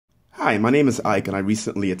Hi, my name is Ike, and I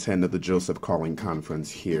recently attended the Joseph Calling Conference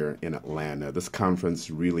here in Atlanta. This conference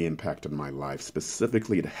really impacted my life.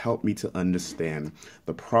 Specifically, it helped me to understand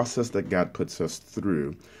the process that God puts us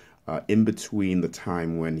through in between the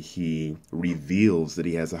time when He reveals that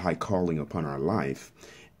He has a high calling upon our life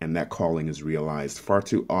and that calling is realized. Far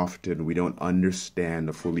too often, we don't understand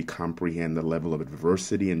or fully comprehend the level of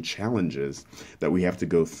adversity and challenges that we have to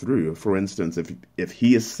go through. For instance, if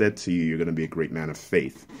He has said to you, you're going to be a great man of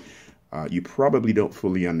faith, you probably don't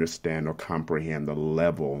fully understand or comprehend the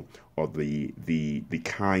level or the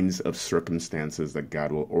kinds of circumstances that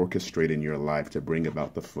God will orchestrate in your life to bring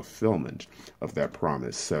about the fulfillment of that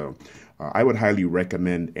promise. So I would highly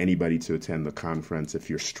recommend anybody to attend the conference if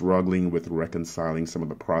you're struggling with reconciling some of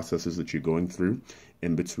the processes that you're going through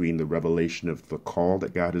in between the revelation of the call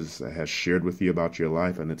that God has shared with you about your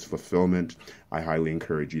life and its fulfillment. I highly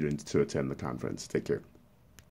encourage you to attend the conference. Take care.